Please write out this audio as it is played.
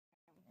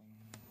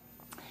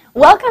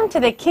Welcome to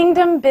the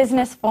Kingdom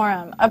Business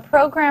Forum, a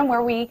program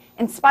where we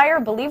inspire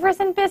believers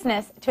in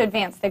business to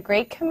advance the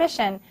Great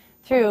Commission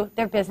through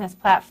their business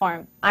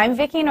platform. I'm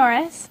Vicki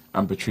Norris.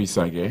 I'm Patrice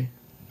Sage.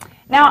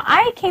 Now,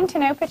 I came to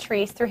know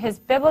Patrice through his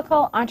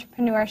Biblical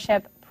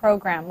Entrepreneurship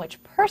program,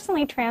 which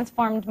personally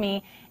transformed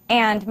me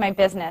and my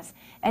business.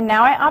 And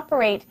now I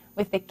operate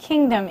with the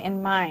kingdom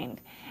in mind.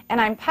 And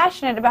I'm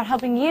passionate about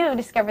helping you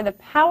discover the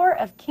power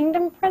of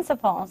kingdom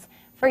principles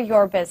for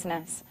your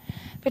business.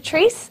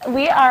 Patrice,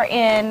 we are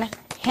in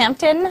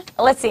Hampton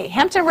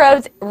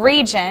Roads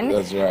region.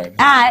 That's right.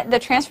 At the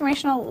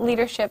Transformational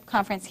Leadership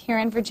Conference here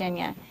in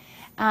Virginia.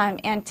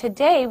 And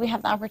today we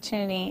have the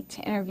opportunity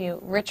to interview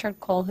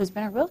Richard Cole, who's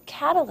been a real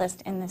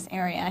catalyst in this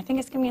area. I think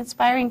it's going to be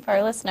inspiring for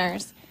our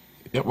listeners.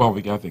 Yeah, well,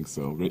 I think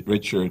so.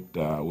 Richard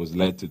was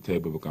led to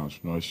table of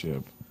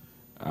entrepreneurship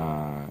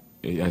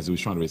as he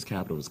was trying to raise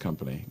capital of his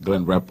company.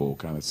 Glenn Repple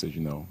kind of said,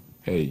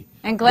 hey.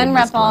 And Glenn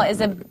Repple is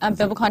a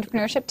biblical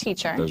entrepreneurship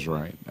teacher. That's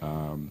right.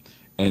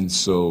 And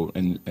so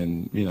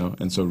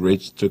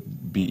Rich took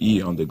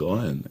BE under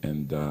Glenn,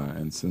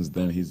 and since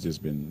then he's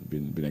just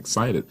been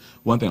excited.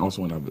 One thing I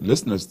also want our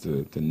listeners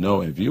to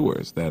know, and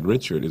viewers, that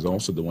Richard is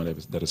also the one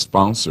that has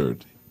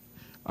sponsored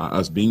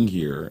us being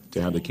here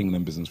to have the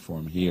Kingdom Business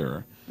Forum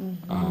here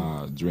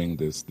during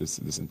this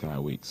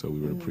entire week. So we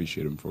would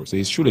appreciate him for it. So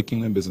he's truly a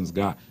Kingdom business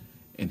guy,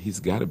 and he's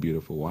got a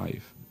beautiful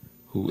wife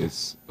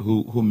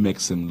who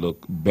makes him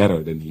look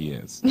better than he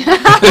is. Well,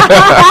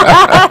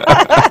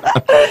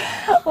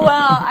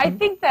 I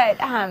think that,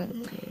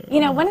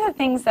 one of the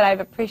things that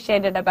I've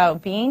appreciated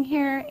about being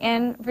here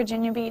in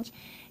Virginia Beach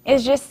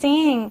is just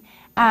seeing,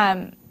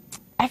 I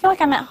feel like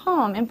I'm at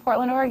home in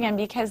Portland, Oregon,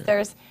 because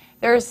there's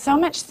so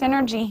much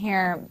synergy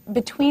here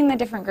between the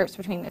different groups,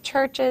 between the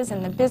churches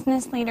and the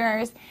business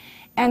leaders,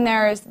 and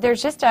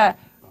there's just a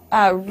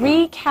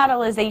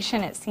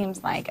recatalyzation, it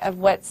seems like, of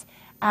what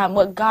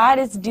God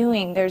is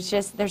doing.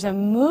 There's a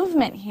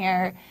movement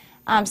here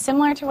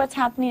similar to what's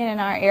happening in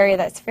our area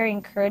that's very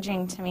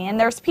encouraging to me. And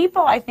there's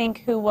people, I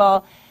think, who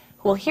will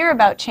hear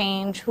about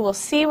change, who will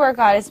see where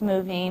God is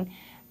moving.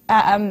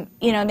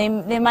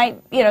 They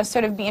might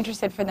sort of be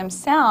interested for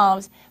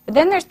themselves, but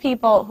then there's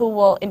people who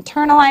will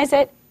internalize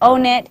it,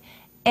 own it,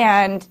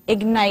 and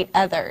ignite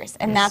others.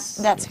 And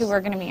that's who we're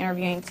going to be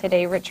interviewing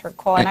today, Richard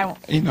Cole. And I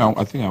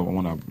think I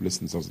want our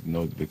listeners also to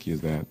know, Vicki, is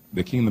that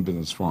the Kingdom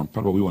Business Forum,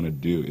 part of what we want to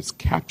do is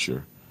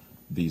capture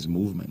these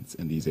movements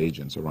and these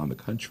agents around the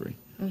country,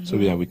 so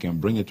that we can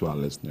bring it to our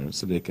listeners,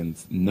 so they can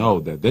know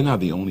that they're not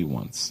the only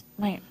ones.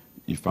 Right.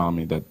 You follow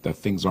me? That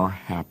things are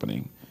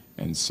happening,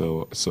 and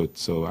so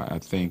I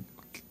think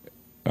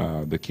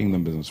the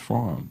Kingdom Business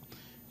Forum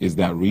is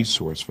that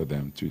resource for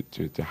them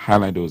to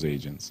highlight those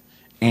agents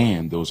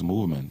and those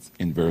movements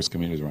in various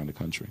communities around the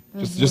country.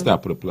 Just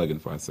that, put a plug in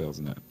for ourselves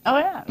in that. Oh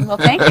yeah, well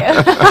thank you.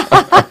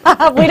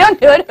 We don't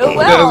do it, who will?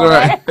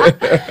 That's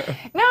right.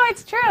 No,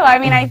 it's true. I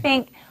mean, I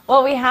think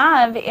what we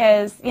have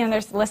is,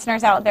 there's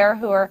listeners out there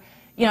who are,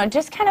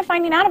 just kind of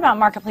finding out about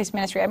marketplace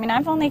ministry. I mean,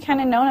 I've only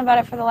kind of known about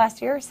it for the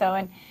last year or so,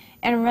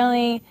 and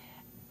really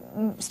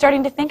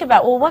starting to think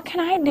about, well, what can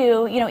I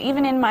do,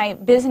 even in my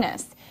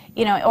business,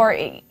 or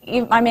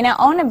I may not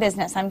own a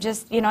business, I'm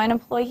just, an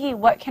employee.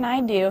 What can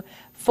I do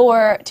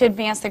to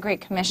advance the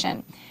Great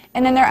Commission?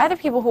 And then there are other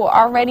people who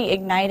are already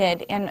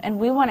ignited, and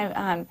we want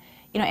to,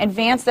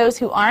 advance those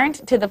who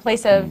aren't to the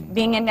place of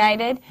being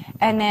ignited,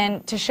 and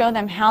then to show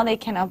them how they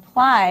can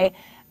apply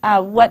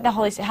how the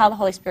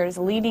Holy Spirit is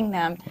leading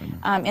them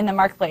in the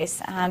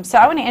marketplace. So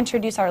I want to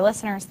introduce our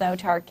listeners, though,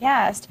 to our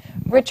guest,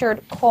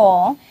 Richard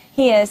Cole.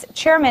 He is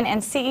chairman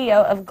and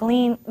CEO of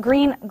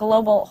Green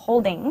Global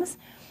Holdings.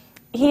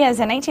 He is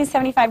a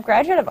 1975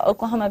 graduate of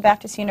Oklahoma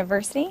Baptist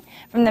University.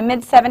 From the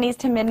mid-'70s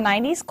to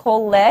mid-'90s,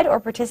 Cole led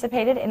or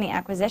participated in the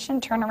acquisition,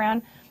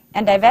 turnaround,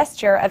 and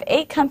divestiture of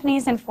 8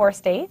 companies in 4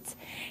 states.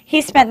 He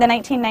spent the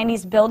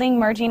 1990s building,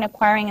 merging,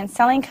 acquiring, and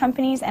selling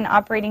companies and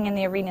operating in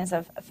the arenas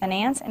of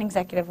finance and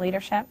executive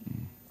leadership.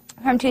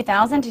 From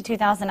 2000 to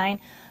 2009,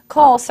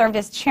 Cole served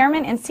as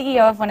chairman and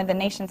CEO of one of the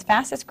nation's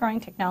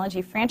fastest-growing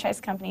technology franchise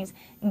companies,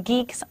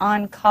 Geeks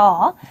on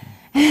Call.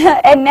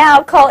 And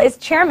now Cole is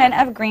chairman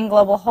of Green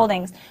Global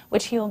Holdings,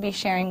 which he will be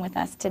sharing with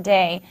us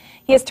today.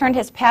 He has turned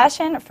his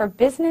passion for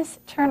business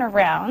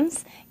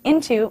turnarounds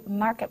into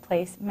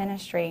marketplace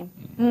ministry.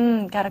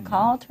 Got a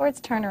call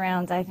towards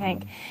turnarounds, I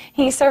think.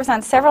 He serves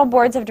on several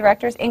boards of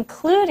directors,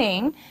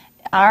 including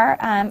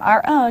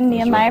our own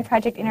Nehemiah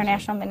Project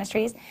International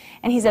Ministries,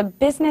 and he's a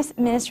business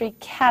ministry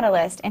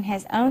catalyst in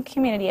his own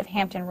community of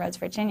Hampton Roads,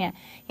 Virginia.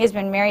 He has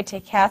been married to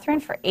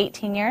Catherine for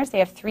 18 years. They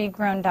have 3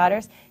 grown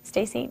daughters,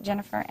 Stacy,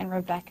 Jennifer, and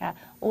Rebecca.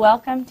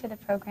 Welcome to the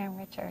program,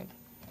 Richard.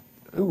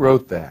 Who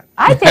wrote that?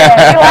 I did.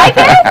 You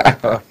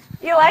like it?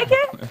 You like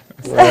it?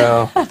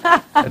 Well,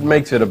 it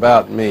makes it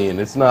about me, and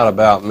it's not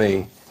about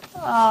me.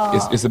 Oh.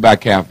 It's about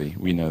Kathy.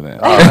 We know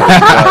that.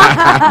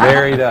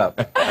 Married up.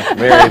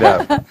 Married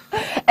up.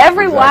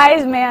 Every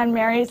wise man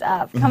marries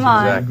up. Come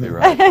on. Exactly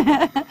right.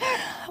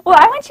 Well,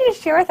 I want you to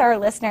share with our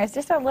listeners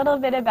just a little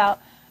bit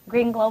about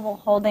Green Global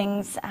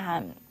Holdings,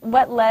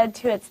 what led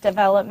to its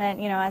development.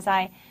 As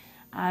I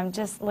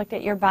just looked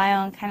at your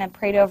bio and kind of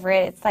prayed over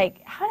it. It's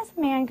like, how does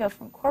a man go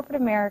from corporate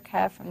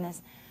America, from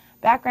this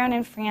background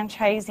in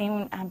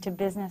franchising to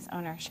business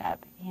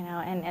ownership, you know,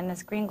 and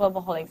this Green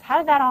Global Holdings? How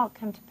did that all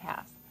come to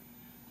pass?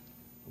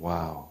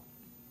 Wow.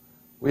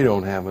 We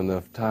don't have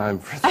enough time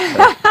for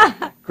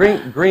that.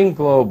 Green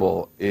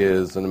Global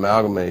is an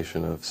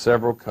amalgamation of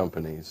several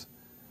companies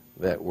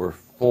that were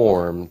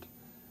formed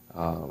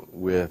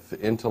with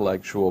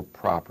intellectual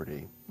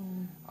property,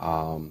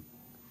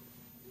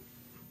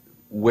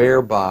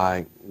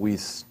 whereby we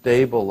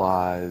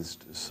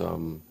stabilized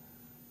some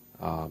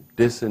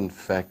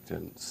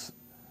disinfectants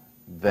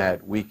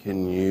that we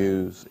can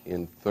use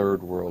in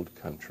third world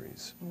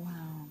countries.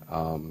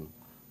 Wow.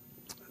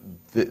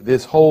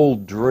 This whole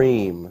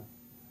dream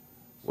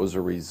was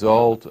a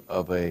result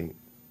of a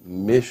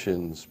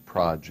missions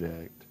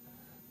project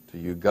to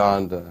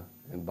Uganda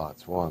and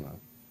Botswana,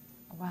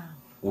 Wow.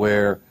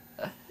 where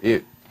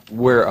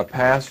a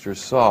pastor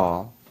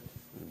saw,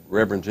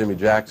 Reverend Jimmy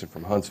Jackson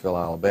from Huntsville,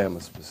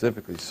 Alabama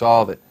specifically,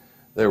 saw that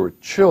there were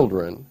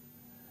children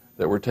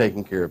that were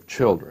taking care of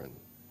children.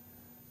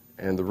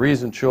 And the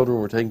reason children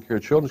were taking care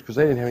of children is because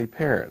they didn't have any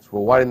parents.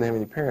 Well, why didn't they have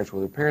any parents?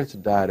 Well, their parents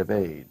had died of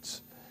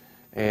AIDS.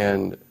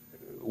 And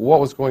what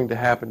was going to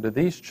happen to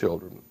these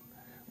children?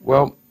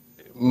 Well,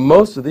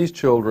 most of these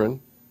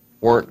children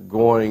weren't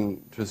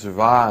going to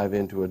survive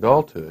into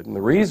adulthood, and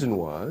the reason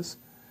was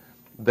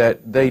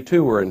that they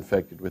too were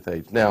infected with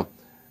AIDS. Now,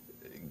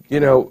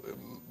 you know,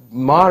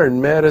 modern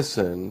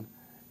medicine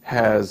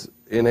has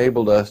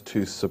enabled us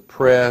to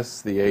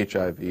suppress the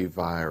HIV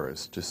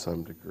virus to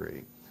some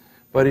degree,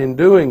 but in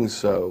doing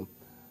so,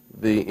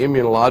 the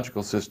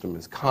immunological system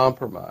is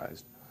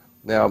compromised.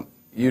 Now,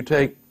 you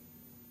take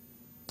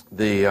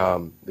the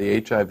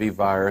HIV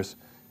virus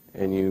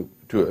and you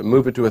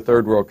move it to a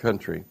third world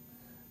country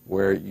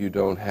where you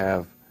don't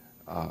have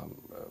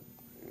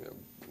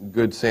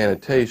good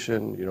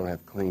sanitation, you don't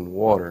have clean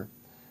water,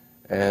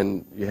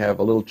 and you have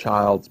a little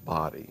child's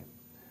body,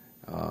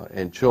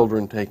 and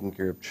children taking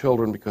care of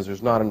children because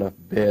there's not enough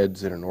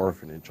beds in an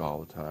orphanage all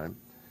the time.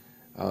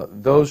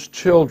 Those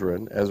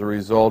children, as a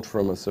result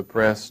from a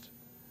suppressed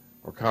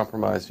or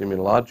compromised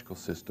immunological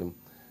system,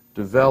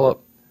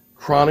 develop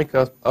chronic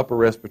upper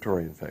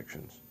respiratory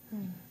infections.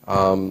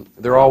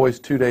 They're always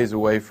 2 days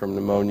away from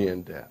pneumonia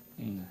and death.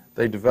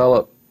 They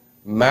develop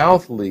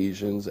mouth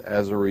lesions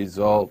as a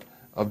result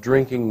of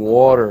drinking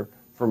water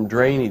from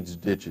drainage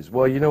ditches.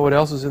 Well, you know what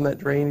else is in that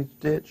drainage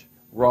ditch?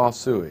 Raw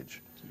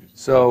sewage.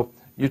 So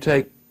you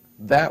take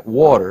that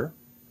water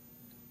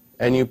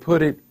and you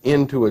put it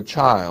into a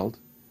child,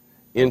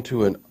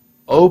 into an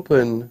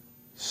open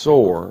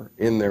sore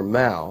in their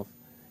mouth,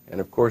 and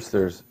of course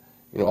there's,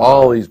 you know,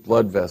 all these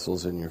blood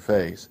vessels in your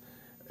face.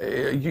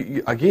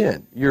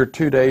 Again, you're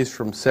 2 days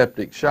from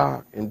septic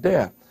shock and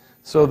death.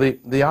 So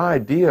the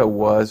idea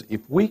was,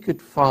 if we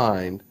could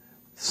find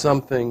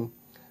something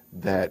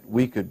that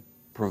we could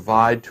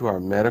provide to our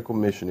medical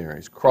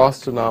missionaries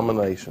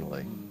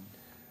cross-denominationally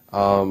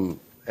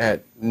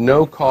at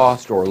no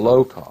cost or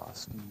low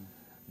cost,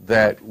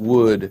 that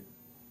would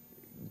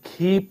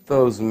keep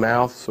those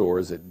mouth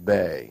sores at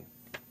bay,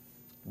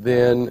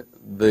 then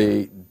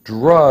the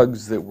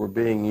drugs that were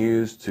being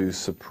used to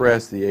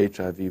suppress the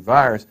HIV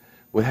virus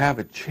would have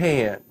a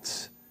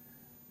chance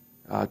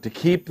to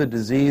keep the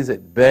disease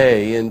at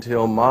bay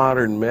until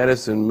modern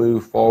medicine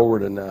moved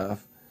forward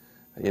enough.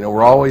 You know,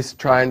 we're always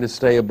trying to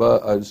stay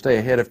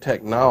ahead of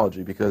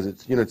technology, because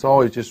it's, you know, it's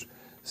always just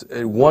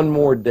one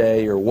more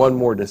day or one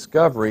more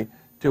discovery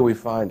till we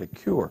find a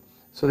cure.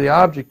 So the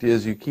object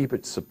is you keep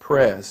it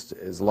suppressed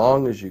as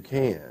long as you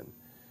can,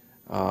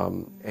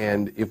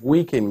 and if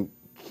we can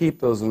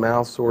keep those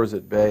mouth sores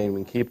at bay and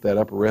we can keep that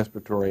upper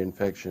respiratory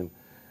infection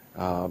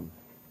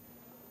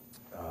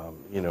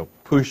you know,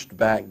 pushed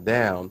back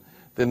down,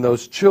 then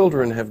those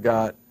children have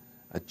got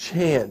a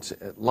chance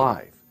at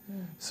life.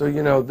 So,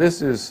 you know,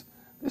 this is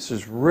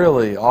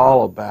really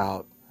all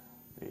about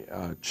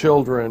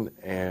children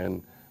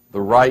and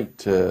the right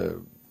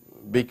to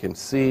be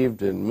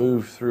conceived and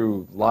move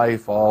through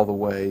life all the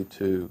way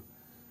through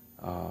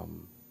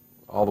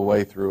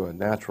a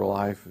natural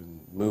life and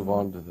move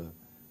on to the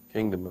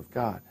kingdom of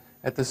God.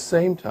 At the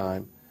same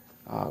time,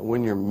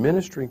 when you're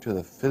ministering to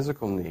the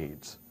physical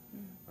needs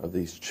of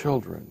these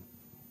children,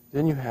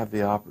 then you have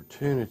the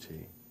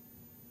opportunity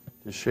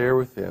to share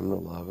with them the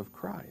love of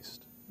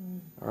Christ.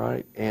 All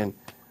right? And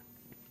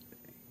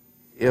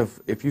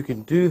if you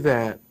can do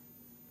that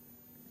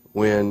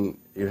when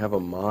you have a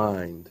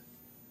mind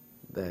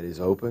that is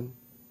open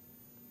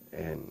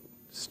and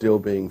still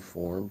being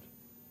formed,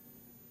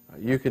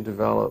 you can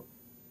develop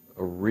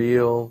a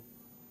real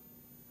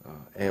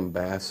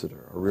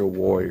ambassador, a real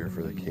warrior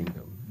for the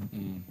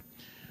kingdom.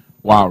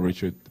 Wow,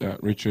 Richard.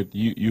 Richard,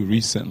 you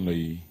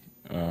recently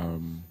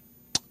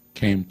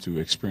came to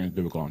experience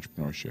biblical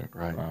entrepreneurship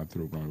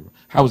through Green.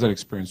 How was that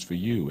experience for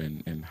you,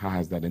 and how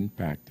has that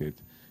impacted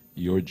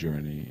your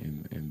journey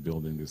in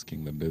building this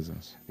kingdom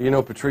business? You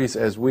know, Patrice,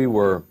 as we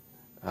were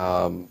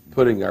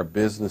putting our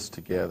business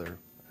together,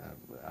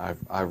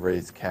 I've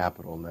raised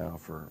capital now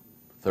for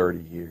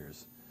 30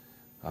 years.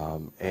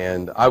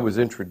 And I was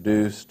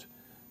introduced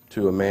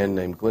to a man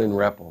named Glenn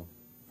Reppel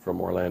from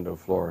Orlando,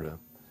 Florida.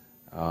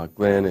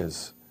 Glenn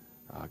is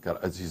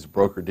he's a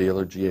broker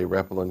dealer, G.A.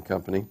 Reppel and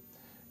Company,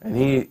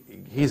 and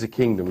he's a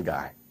kingdom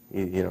guy.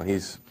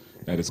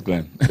 That is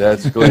Glenn.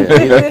 That's Glenn.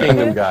 He's a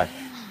kingdom guy.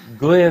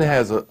 Glenn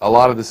has a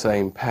lot of the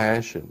same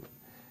passion.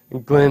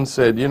 And Glenn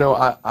said,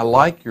 I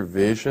like your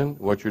vision,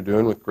 what you're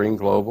doing with Green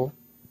Global,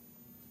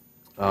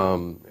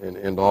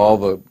 and all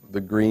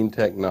the green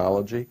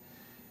technology.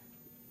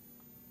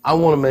 I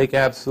want to make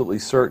absolutely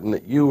certain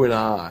that you and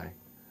I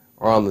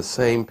are on the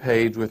same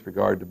page with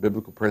regard to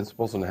biblical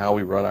principles and how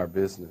we run our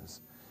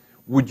business.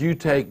 Would you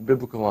take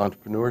biblical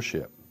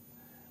entrepreneurship?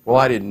 Well,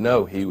 I didn't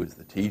know he was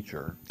the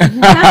teacher.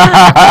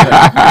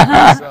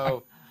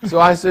 So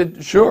I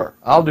said, sure,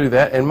 I'll do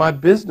that. And my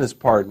business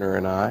partner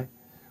and I,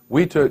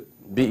 we took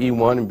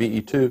BE1 and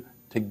BE2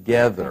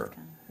 together.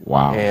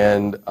 Wow.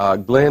 And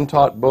Glenn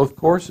taught both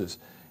courses.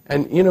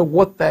 And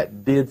what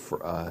that did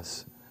for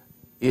us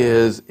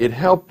is it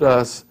helped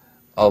us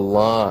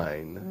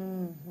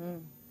align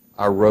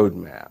our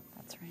roadmap.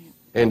 That's right.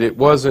 And it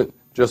wasn't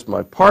just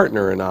my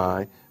partner and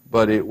I,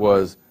 but it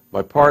was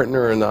my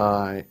partner and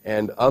I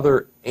and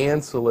other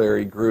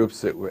ancillary groups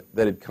that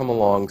had come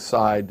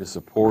alongside to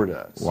support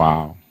us.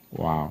 Wow,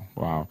 wow,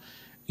 wow.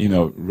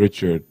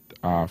 Richard,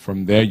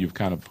 from there you've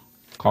kind of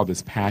called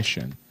this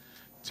passion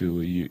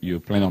to, you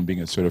plan on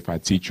being a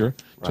certified teacher,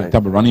 to Right.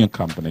 top of running a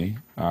company,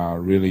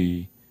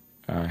 really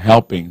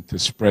helping to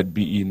spread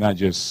BE not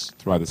just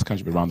throughout this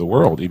country but around the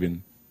world,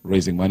 even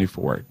raising money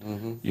for it.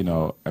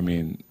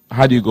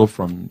 How do you go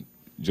from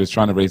just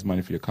trying to raise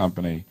money for your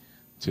company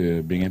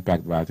to being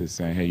impacted by it, to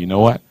saying, hey, you know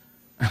what,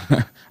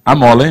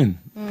 I'm all in?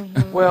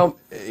 Well,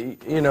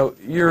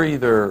 you're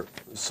either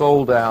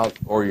sold out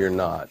or you're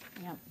not.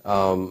 Yep.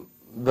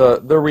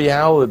 The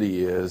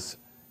reality is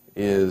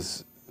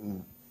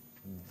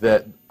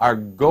that our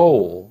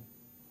goal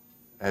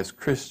as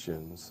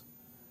Christians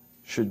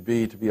should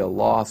be to be a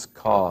lost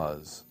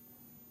cause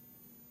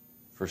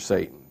for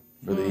Satan,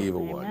 for the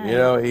evil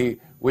Amen.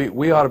 one.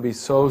 We ought to be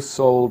so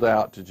sold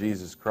out to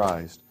Jesus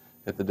Christ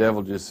that the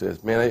devil just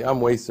says, man,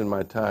 I'm wasting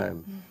my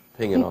time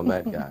pinging on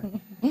that guy.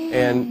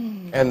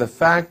 And the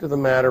fact of the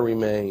matter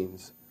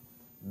remains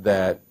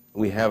that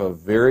we have a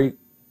very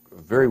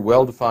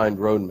well-defined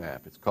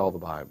roadmap. It's called the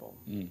Bible.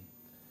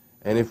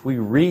 And if we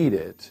read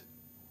it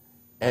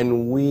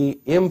and we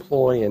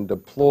employ and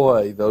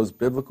deploy those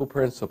biblical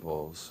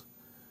principles,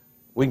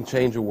 we can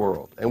change the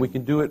world. And we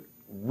can do it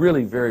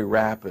really very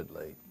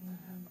rapidly.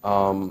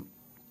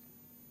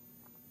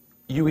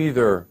 You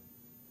either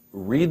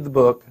read the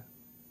book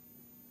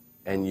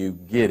and you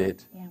get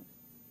it, Yeah.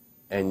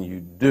 and you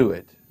do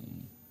it,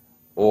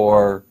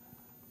 or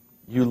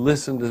you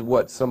listen to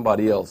what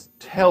somebody else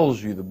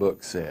tells you the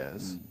book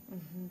says.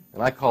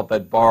 And I call it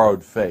that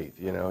borrowed faith.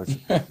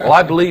 Well,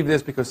 I believe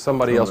this because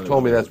somebody else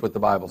told me that's what the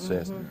Bible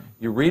says.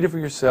 You read it for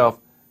yourself,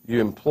 you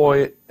employ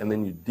it, and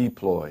then you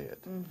deploy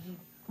it.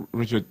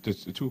 Richard,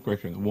 just two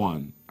questions.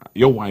 One,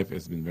 your wife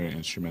has been very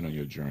instrumental in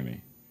your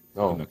journey.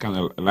 Oh. Kind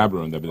of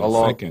elaborate on that.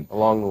 But second,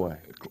 along the way.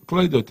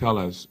 clearly tell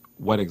us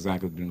what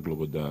exactly Green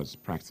Global does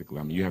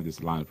practically. You have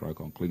this line of product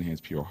called Clean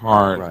Hands, Pure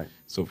Heart. Right.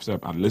 So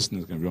our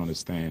listeners can really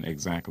understand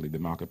exactly the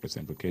marketplace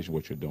implication,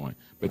 what you're doing.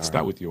 But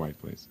start with your wife,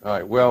 please. All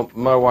right. Well,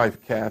 my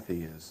wife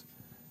Kathy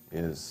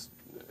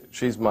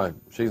she's my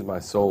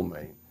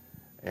soulmate,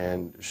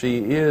 and she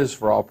is,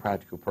 for all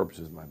practical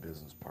purposes, my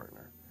business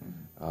partner.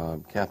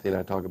 Kathy and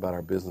I talk about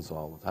our business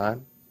all the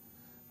time.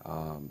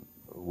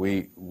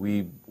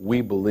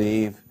 We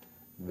believe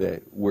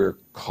that we're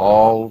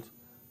called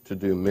to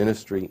do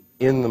ministry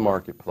in the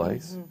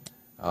marketplace.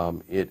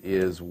 It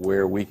is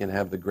where we can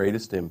have the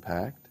greatest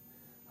impact.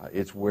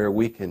 It's where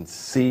we can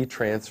see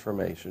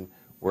transformation,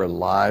 where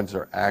lives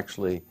are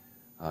actually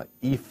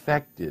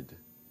affected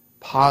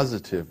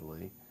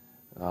positively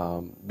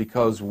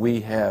because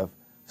we have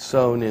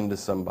sown into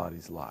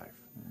somebody's life.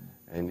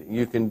 And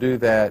you can do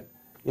that,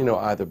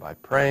 either by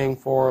praying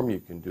for them, you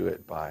can do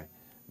it by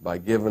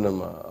giving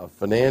them a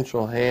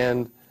financial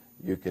hand,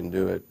 you can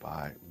do it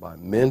by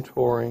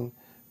mentoring,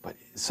 but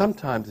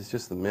sometimes it's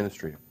just the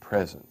ministry of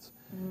presence.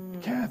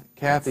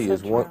 Kathy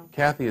is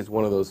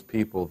one of those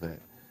people that,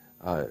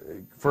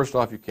 first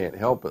off, you can't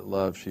help but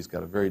love. She's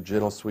got a very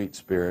gentle, sweet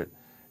spirit,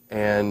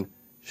 and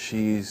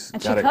she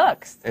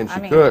cooks. And she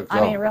cooks.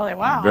 I mean, really,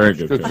 wow. Very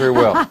She good. cooks very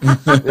well.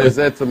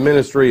 That's a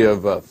ministry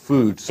of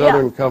food,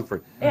 Southern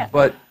comfort. Yeah.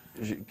 But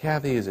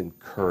Kathy is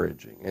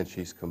encouraging, and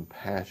she's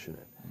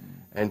compassionate,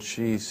 and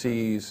she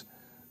sees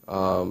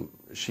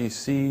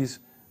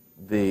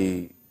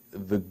the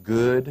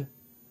good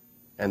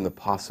and the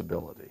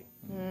possibility,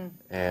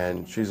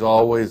 and she's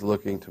always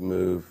looking to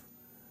move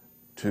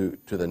to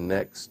the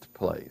next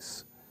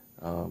place.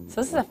 So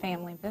this is a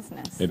family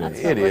business. It That's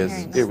is. what It we're is.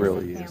 hearing. It This is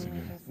really a is. family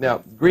business.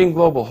 Now, Green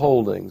Global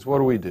Holdings, what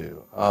do we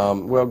do?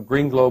 Well,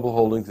 Green Global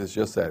Holdings is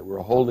just that. We're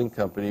a holding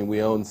company.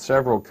 We own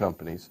several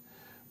companies.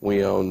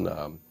 We own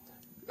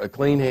a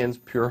Clean Hands,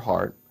 Pure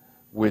Heart,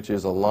 which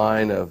is a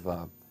line of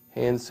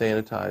hand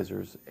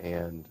sanitizers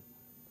and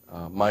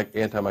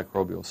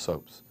antimicrobial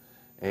soaps.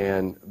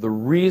 And the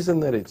reason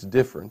that it's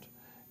different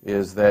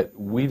is that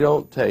we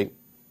don't take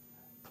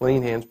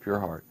Clean Hands, Pure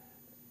Heart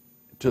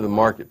to the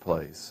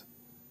marketplace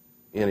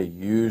in a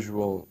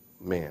usual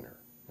manner.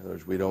 In other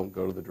words, we don't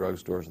go to the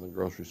drugstores and the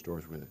grocery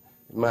stores with it.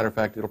 As a matter of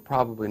fact, it'll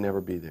probably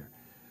never be there.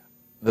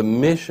 The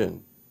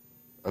mission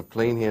of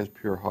Clean Hands,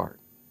 Pure Heart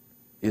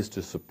is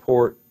to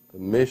support the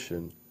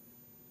mission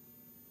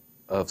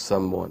of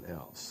someone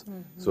else.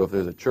 So if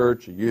there's a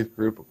church, a youth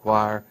group, a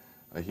choir,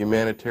 a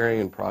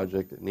humanitarian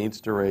project that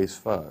needs to raise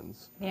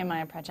funds,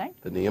 Nehemiah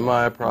Project. the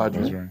Nehemiah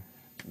Project, That's right.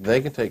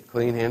 they can take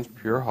Clean Hands,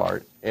 Pure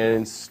Heart, and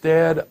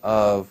instead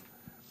of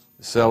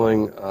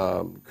selling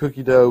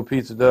cookie dough,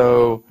 pizza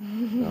dough,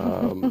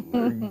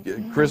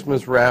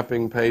 Christmas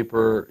wrapping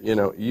paper, you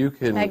know, you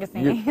can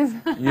Magazines.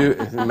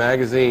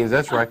 magazines.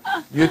 That's right.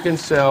 You can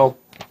sell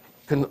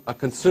a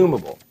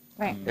consumable.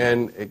 Right.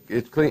 And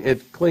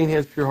Clean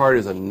Hands, Pure Heart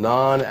is a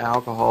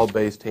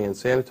non-alcohol-based hand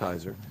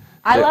sanitizer.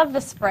 I that- love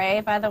the spray,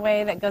 by the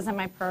way, that goes in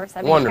my purse.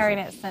 I've been Wonderful. carrying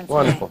it since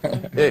Wonderful.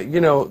 May. You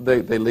know,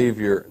 it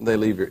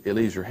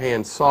leaves your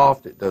hands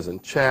soft. It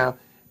doesn't chaff,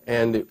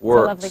 and it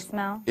works. lovely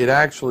smell. It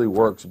actually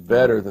works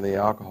better than the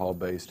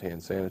alcohol-based hand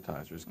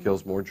sanitizers.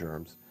 Kills more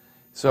germs.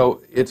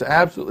 So it's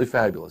absolutely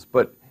fabulous.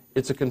 But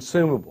it's a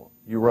consumable.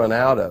 You run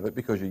out of it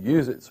because you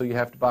use it, so you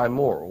have to buy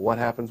more. Well, what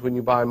happens when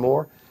you buy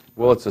more?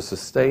 Well, it's a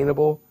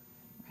sustainable,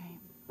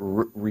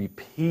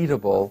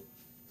 repeatable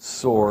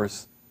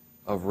source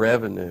of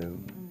revenue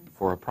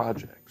for a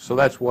project. So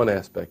that's one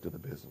aspect of the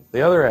business.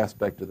 The other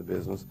aspect of the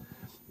business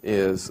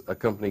is a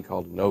company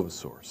called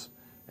InnovaSource.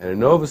 And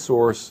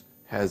InnovaSource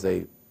has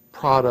a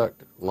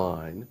product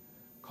line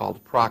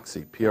called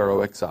Proxy,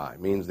 P-R-O-X-I.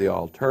 Means the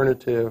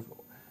alternative,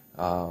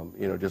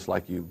 you know, just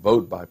like you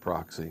vote by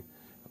proxy.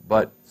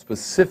 But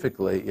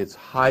specifically, it's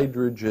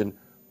hydrogen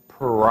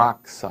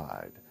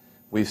peroxide.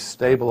 We've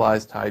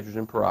stabilized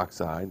hydrogen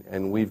peroxide,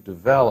 and we've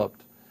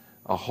developed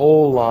a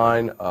whole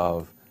line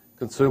of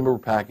consumer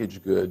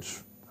packaged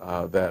goods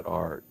that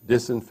are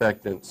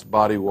disinfectants,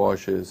 body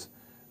washes,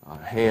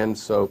 hand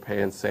soap,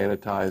 hand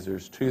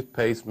sanitizers,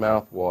 toothpaste,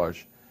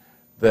 mouthwash,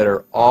 that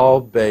are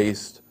all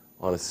based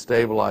on a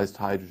stabilized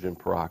hydrogen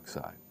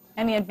peroxide.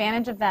 And the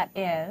advantage of that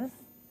is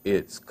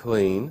It's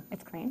clean,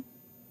 it's clean.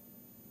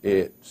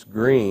 it's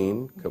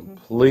green,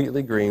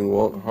 completely green,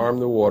 won't harm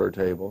the water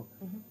table,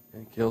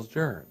 and kills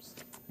germs.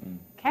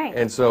 Okay.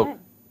 And so good.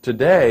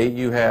 today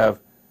you have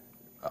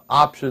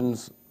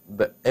options,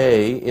 the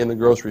A in the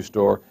grocery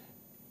store,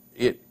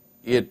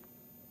 it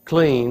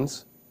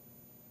cleans,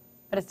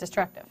 But it's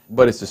destructive.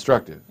 but it's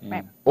destructive.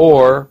 Right.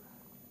 Or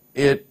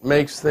it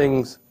makes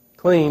things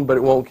clean, but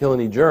it won't kill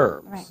any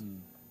germs.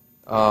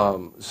 Right.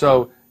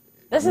 So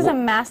This is a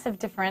massive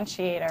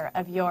differentiator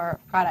of your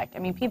product. I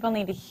mean, people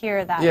need to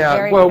hear that yeah,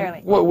 very well,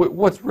 clearly.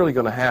 what's really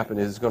going to happen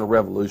is it's going to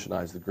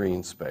revolutionize the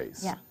green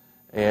space. Yeah.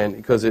 And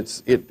because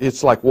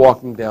it's like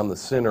walking down the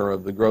center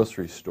of the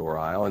grocery store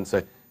aisle and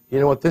say, you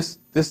know what, this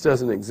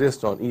doesn't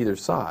exist on either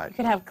side. You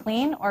could have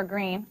clean or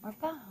green or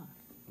both.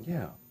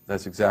 Yeah,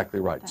 that's exactly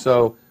right.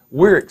 So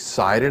we're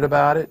excited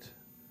about it,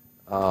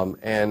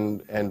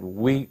 and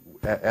we,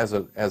 as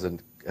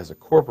a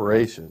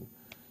corporation,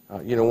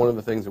 you know, one of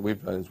the things that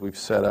we've done is we've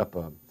set up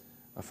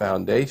a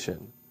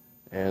foundation,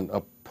 and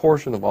a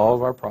portion of all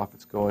of our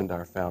profits go into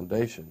our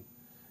foundation,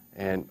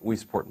 and we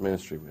support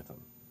ministry with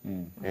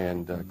them.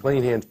 And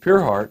Clean Hands,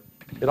 Pure Heart,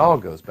 it all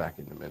goes back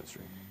into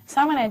ministry. So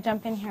I'm going to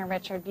jump in here,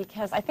 Richard,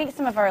 because I think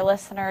some of our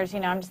listeners,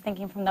 you know, I'm just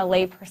thinking from the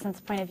layperson's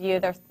point of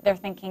view, they're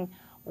thinking,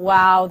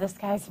 wow, this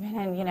guy's been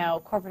in, you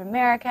know, corporate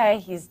America.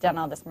 He's done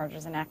all this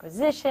mergers and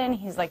acquisition.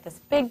 He's like this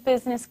big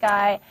business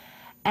guy.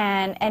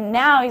 And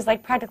now he's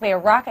like practically a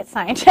rocket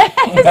scientist,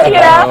 you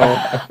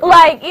know?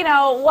 Like, you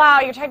know, wow,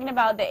 you're talking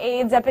about the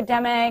AIDS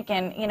epidemic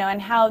and, you know,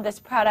 and how this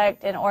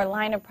product or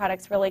line of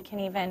products really can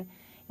even,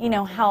 you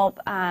know,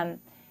 help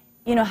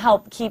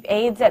keep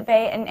AIDS at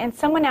bay. And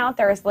someone out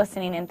there is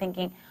listening and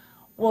thinking,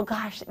 well,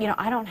 gosh, you know,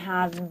 I don't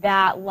have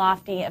that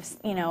lofty of,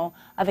 you know,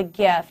 of a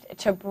gift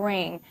to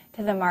bring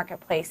to the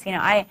marketplace. You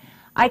know,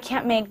 I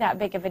can't make that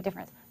big of a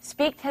difference.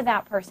 Speak to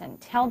that person.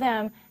 Tell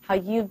them how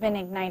you've been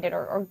ignited,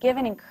 or give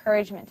an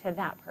encouragement to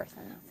that person.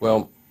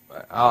 Well,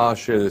 I'll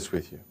share this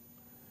with you.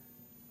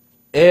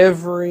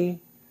 Every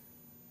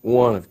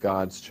one of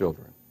God's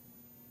children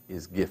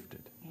is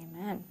gifted.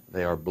 Amen.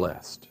 They are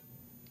blessed.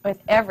 With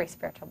every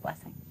spiritual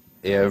blessing.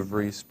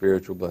 Every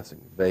spiritual blessing,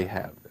 they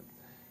have them.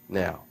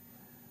 Now,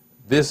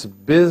 this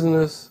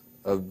business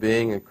of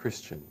being a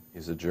Christian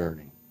is a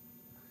journey.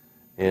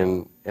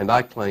 And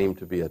I claim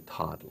to be a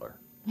toddler.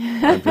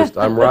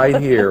 I'm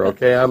right here,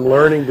 okay? I'm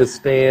learning to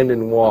stand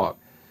and walk.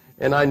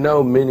 And I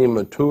know many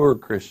mature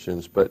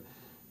Christians, but,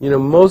 you know,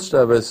 most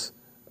of us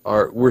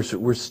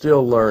we're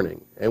still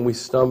learning, and we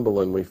stumble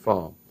and we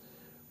fall.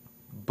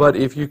 But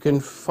if you can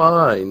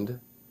find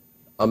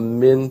a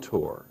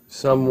mentor,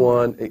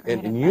 someone,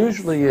 and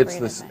usually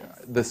it's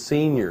the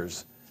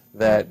seniors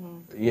that,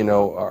 you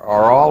know,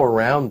 are all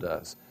around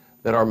us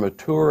that are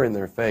mature in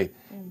their faith.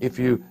 If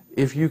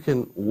you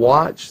can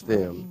watch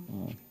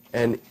them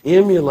and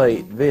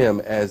emulate them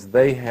as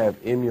they have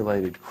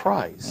emulated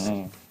Christ,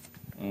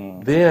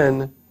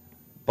 then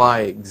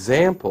by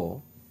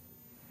example,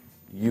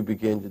 you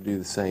begin to do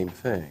the same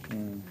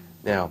thing.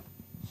 Now,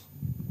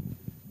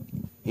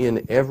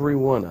 in every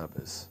one of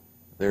us,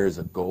 there is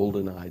a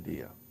golden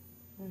idea.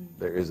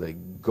 There is a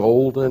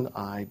golden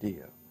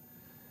idea.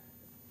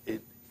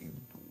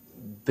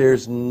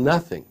 There's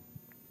nothing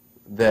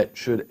that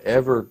should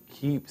ever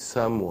keep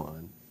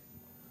someone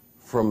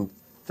from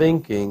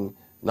thinking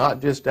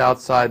not just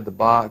outside the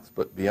box,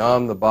 but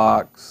beyond the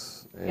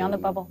box. Beyond the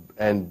bubble.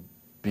 And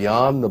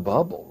beyond the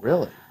bubble,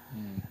 really.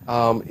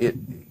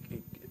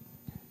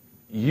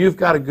 You've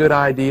got a good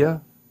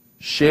idea.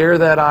 Share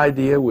that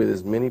idea with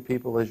as many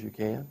people as you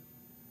can.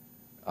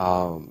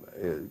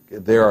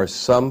 There are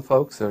some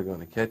folks that are going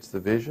to catch the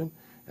vision,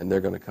 and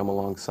they're going to come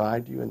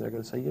alongside you, and they're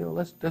going to say, you know,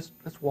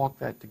 let's walk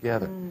that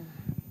together.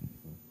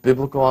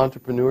 Biblical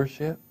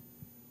entrepreneurship,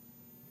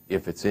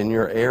 if it's in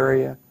your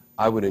area,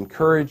 I would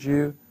encourage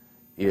you,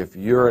 if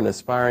you're an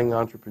aspiring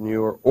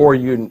entrepreneur, or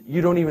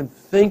you don't even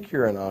think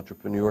you're an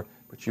entrepreneur,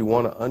 but you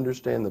want to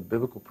understand the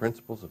biblical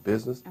principles of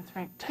business, That's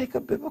right. take a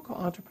biblical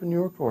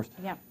entrepreneur course.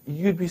 Yep.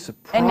 You'd be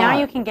surprised. And now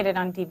you can get it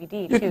on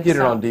DVD, too. You can get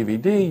it on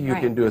DVD. You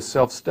Right. can do a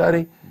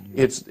self-study.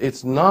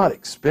 It's not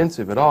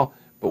expensive at all.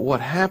 But what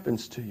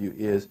happens to you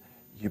is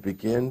you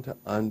begin to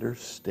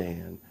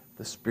understand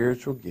the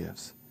spiritual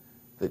gifts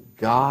that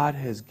God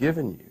has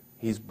given you.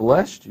 He's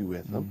blessed you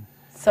with them.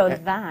 So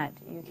that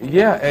you can...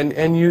 Yeah, and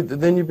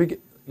then you begin,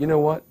 you know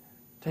what?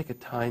 Take a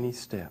tiny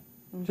step.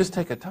 Just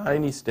take a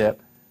tiny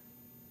step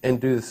and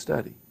do the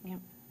study. Yep.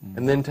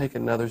 And then take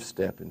another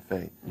step in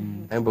faith.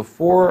 And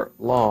before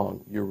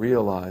long, you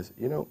realize,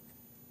 you know,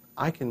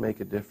 I can make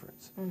a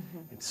difference. And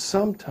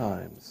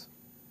sometimes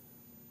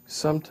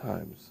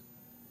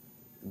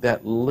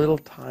that little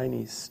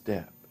tiny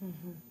step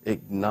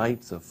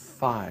ignites a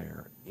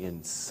fire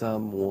in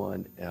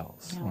someone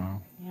else. Yeah.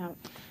 Wow. Yeah.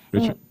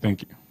 Richard,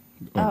 thank you.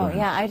 Go Oh, ahead.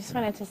 yeah, I just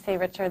wanted to say,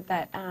 Richard,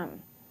 that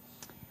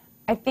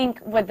I think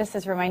what this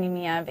is reminding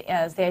me of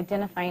is the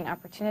Identifying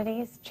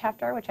Opportunities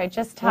chapter, which I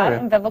just taught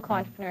in Biblical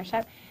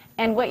Entrepreneurship.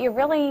 And what you're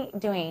really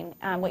doing,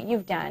 what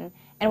you've done,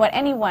 and what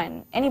any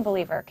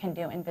believer can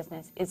do in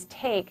business is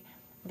take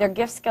their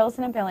gifts, skills,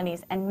 and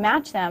abilities and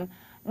match them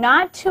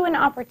not to an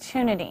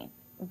opportunity,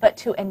 but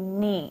to a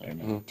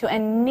need, to a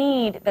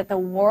need that the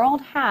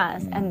world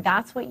has, and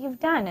that's what you've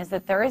done, is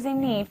that there is a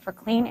need for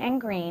clean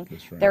and green.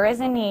 That's right. There is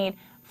a need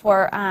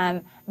for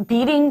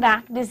beating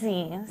back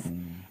disease,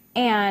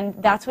 and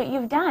that's what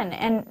you've done.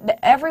 And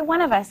every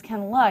one of us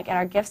can look at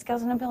our gifts,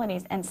 skills, and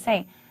abilities and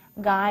say,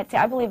 God,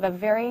 I believe a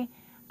very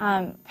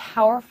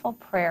powerful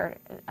prayer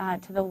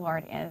to the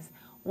Lord is,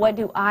 what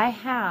do I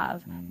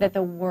have that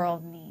the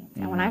world needs?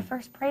 And when I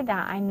first prayed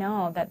that, I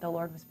know that the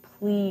Lord was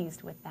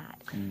pleased with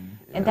that.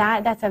 And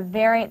that's a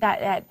very,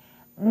 that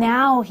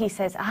now he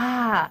says,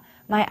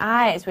 my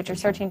eyes, which are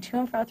searching to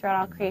and fro throughout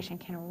all creation,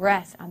 can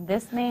rest on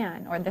this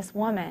man or this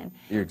woman.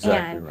 You're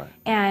exactly right.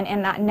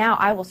 And that now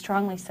I will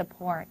strongly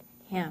support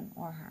him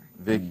or her.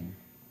 Vicky,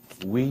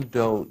 we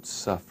don't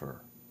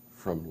suffer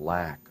from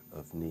lack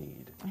of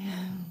need.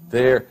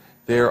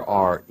 There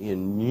are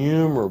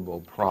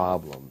innumerable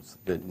problems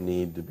that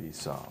need to be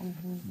solved.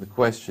 The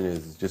question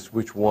is just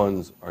which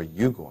ones are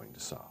you going to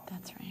solve?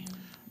 That's right.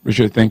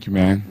 Richard, thank you,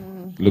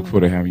 man. Look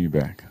forward to having you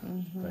back.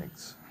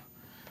 Thanks.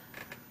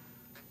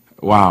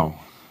 Wow.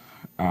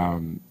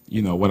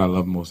 You know, what I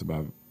love most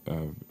about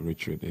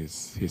Richard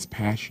is his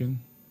passion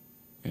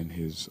and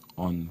his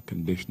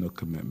unconditional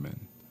commitment.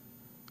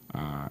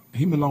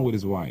 Him along with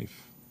his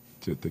wife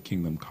to the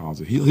Kingdom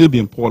Causes. He'll be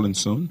in Portland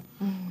soon.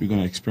 We're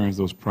going to experience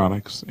those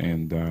products,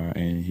 and I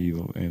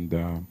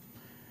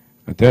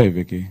tell you,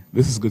 Vicki,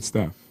 this is good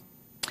stuff.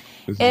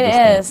 It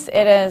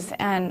is,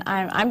 and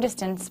I'm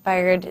just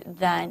inspired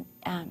that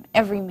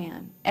every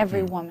man,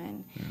 every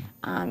woman,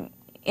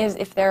 is,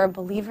 if they're a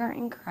believer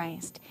in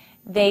Christ,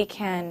 they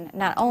can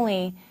not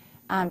only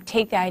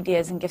take the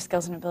ideas and gifts,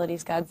 skills, and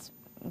abilities God's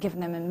given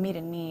them and meet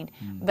a need,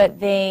 but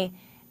they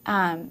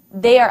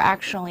are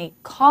actually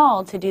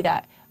called to do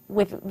that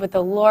with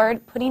the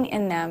Lord putting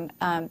in them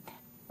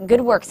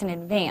good works in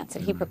advance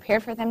that He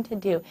prepared for them to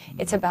do.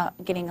 It's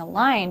about getting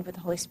aligned with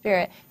the Holy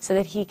Spirit so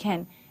that He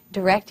can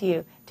direct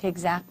you to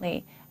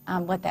exactly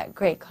what that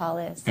great call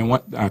is. And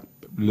what our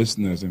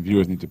listeners and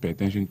viewers need to pay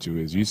attention to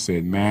is you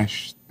said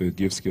mash the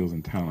gift, skills,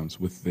 and talents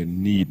with the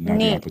need, not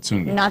the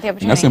opportunity. Not the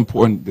opportunity. And that's an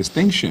important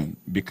distinction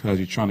because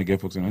you're trying to get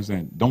folks to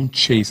understand, don't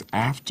chase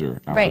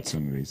after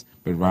opportunities,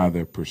 but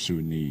rather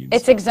pursue needs.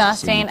 It's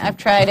exhausting. So I've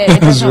tried it. It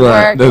doesn't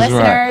work.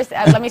 Listeners,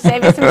 let me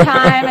save you some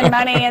time and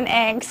money and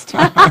angst.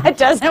 It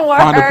doesn't work.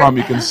 Find a problem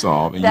you can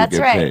solve and That's you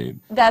get right. paid.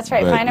 That's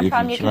right. But Find a if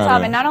problem you can try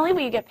solve. to- And not only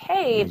will you get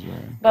paid, That's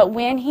right. but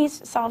when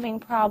He's solving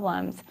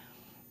problems,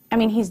 I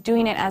mean, He's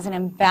doing it as an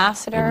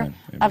ambassador Amen.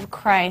 Amen. of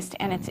Christ,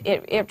 and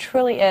it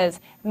truly is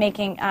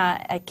making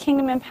a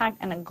kingdom impact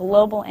and a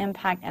global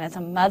impact. And as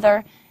a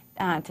mother,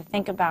 to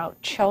think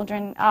about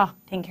children,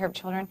 taking care of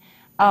children,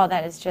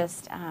 that is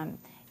just,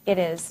 it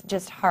is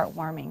just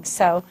heartwarming.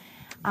 So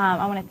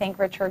I want to thank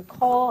Richard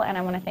Cole, and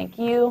I want to thank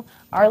you,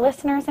 our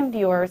listeners and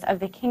viewers of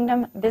the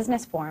Kingdom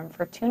Business Forum,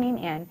 for tuning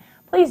in.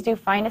 Please do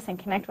find us and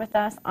connect with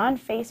us on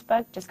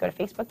Facebook. Just go to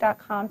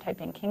facebook.com,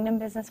 type in Kingdom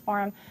Business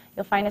Forum.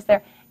 You'll find us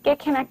there. Get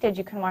connected.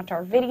 You can watch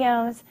our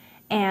videos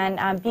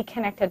and be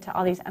connected to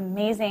all these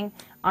amazing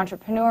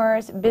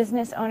entrepreneurs,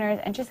 business owners,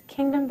 and just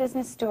kingdom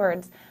business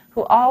stewards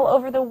who all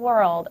over the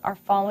world are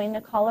following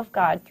the call of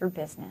God through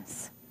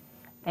business.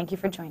 Thank you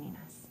for joining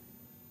us.